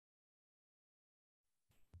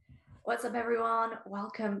What's up, everyone?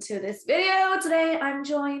 Welcome to this video. Today I'm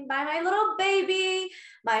joined by my little baby,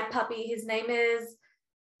 my puppy. His name is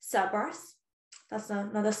Cerberus. That's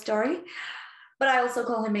another story. But I also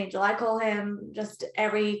call him Angel. I call him just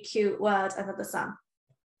every cute word under the sun.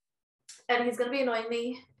 And he's going to be annoying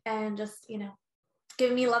me and just,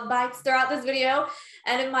 giving me love bites throughout this video.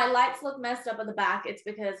 And if my lights look messed up at the back, it's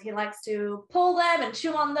because he likes to pull them and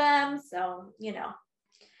chew on them. So,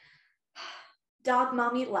 dog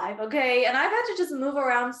mommy life, okay? And I've had to just move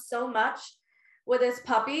around so much with this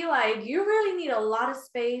puppy. Like, you really need a lot of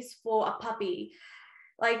space for a puppy.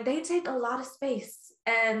 Like, they take a lot of space,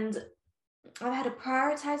 and I've had to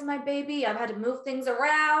prioritize my baby. I've had to move things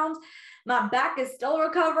around. My back is still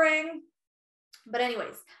recovering. But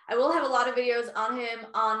anyways, I will have a lot of videos on him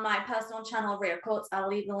on my personal channel, Rhea Courts. I'll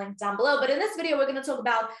leave the link down below. But in this video, we're going to talk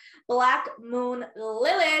about Black Moon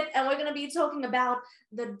Lilith, and we're going to be talking about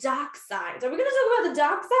the dark side. Are we going to talk about the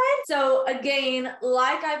dark side? So again,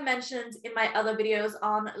 like I've mentioned in my other videos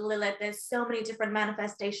on Lilith, there's so many different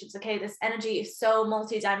manifestations, okay? This energy is so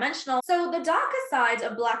multidimensional. So the darker side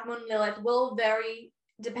of Black Moon Lilith will vary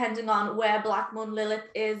depending on where Black Moon Lilith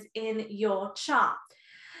is in your chart.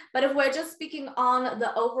 But if we're just speaking on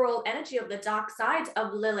the overall energy of the dark side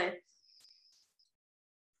of Lilith,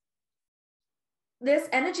 this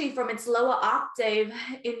energy from its lower octave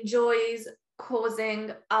enjoys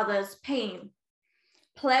causing others pain.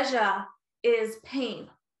 Pleasure is pain.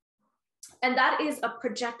 And that is a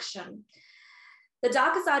projection. The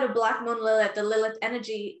darker side of Black Moon Lilith, the Lilith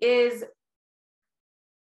energy, is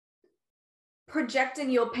projecting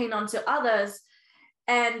your pain onto others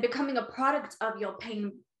and becoming a product of your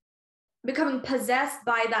pain, becoming possessed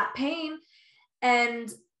by that pain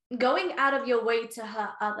and going out of your way to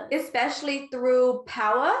hurt others, especially through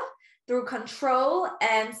power, through control,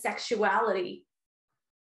 and sexuality.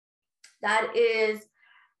 That is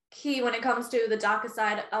key when it comes to the darker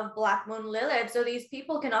side of Black Moon Lilith. So these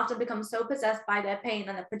people can often become so possessed by their pain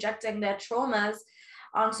and they're projecting their traumas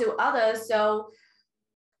onto others. So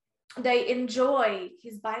they enjoy,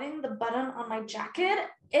 he's biting the button on my jacket.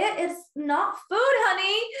 It is not food,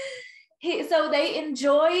 honey. So they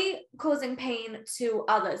enjoy causing pain to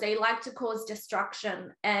others. They like to cause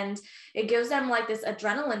destruction, and it gives them like this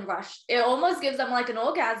adrenaline rush. It almost gives them like an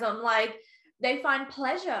orgasm, like they find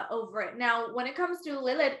pleasure over it. Now, when it comes to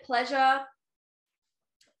Lilith, pleasure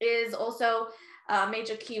is also a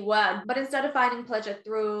major key word, but instead of finding pleasure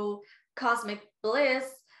through cosmic bliss,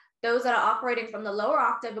 those that are operating from the lower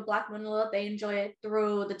octave of Black Moon Lilith, they enjoy it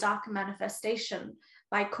through the darker manifestation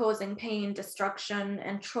by causing pain, destruction,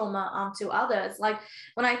 and trauma onto others. Like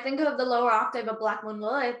when I think of the lower octave of Black Moon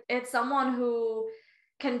Lilith, it's someone who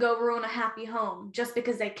can go ruin a happy home just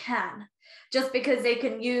because they can, just because they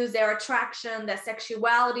can use their attraction, their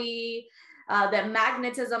sexuality, their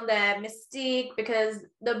magnetism, their mystique, because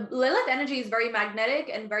the Lilith energy is very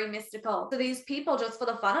magnetic and very mystical. So these people, just for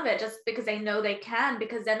the fun of it, just because they know they can,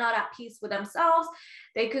 because they're not at peace with themselves,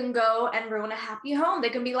 they can go and ruin a happy home. They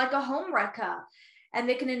can be like a home wrecker and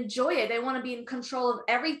they can enjoy it. They want to be in control of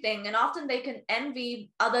everything. And often they can envy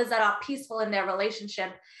others that are peaceful in their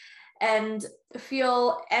relationship and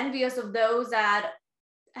feel envious of those that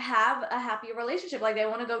have a happy relationship. Like they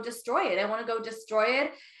want to go destroy it. They want to go destroy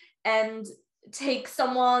it and take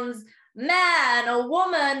someone's man or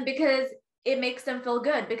woman because it makes them feel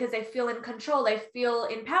good, because they feel in control, they feel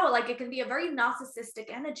in power. Like it can be a very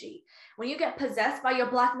narcissistic energy. When you get possessed by your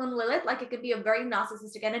Black Moon Lilith, like it can be a very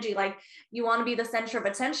narcissistic energy. Like you want to be the center of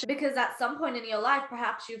attention because at some point in your life,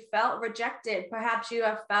 perhaps you felt rejected. Perhaps you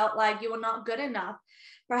have felt like you were not good enough.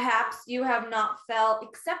 Perhaps you have not felt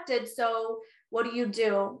accepted. So what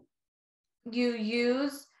do? You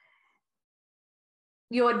use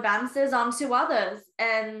your advances onto others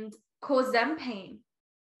and cause them pain.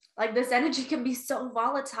 Like this energy can be so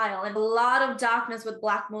volatile, and a lot of darkness with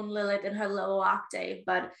Black Moon Lilith in her lower octave,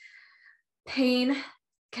 but pain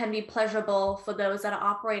can be pleasurable for those that are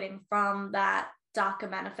operating from that darker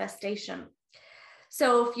manifestation.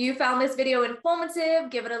 So if you found this video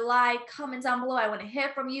informative, give it a like, comment down below. I want to hear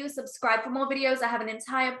from you. Subscribe for more videos. I have an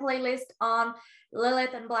entire playlist on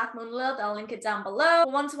Lilith and Black Moon Lilith. I'll link it down below.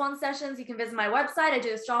 For one-to-one sessions, you can visit my website. I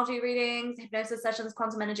do astrology readings, hypnosis sessions,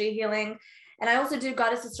 quantum energy healing. And I also do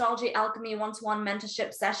Goddess Astrology Alchemy one-to-one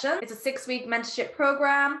mentorship session. It's a 6-week mentorship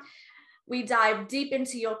program. We dive deep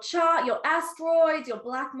into your chart, your asteroids, your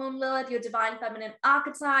Black Moon Lilith, your divine feminine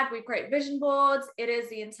archetype. We create vision boards. It is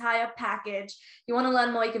the entire package. If you want to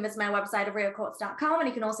learn more, you can visit my website at rheacourts.com, and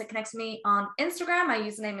you can also connect with me on Instagram. My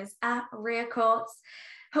username is @rheacourts.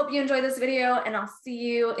 Hope you enjoyed this video, and I'll see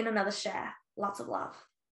you in another share. Lots of love.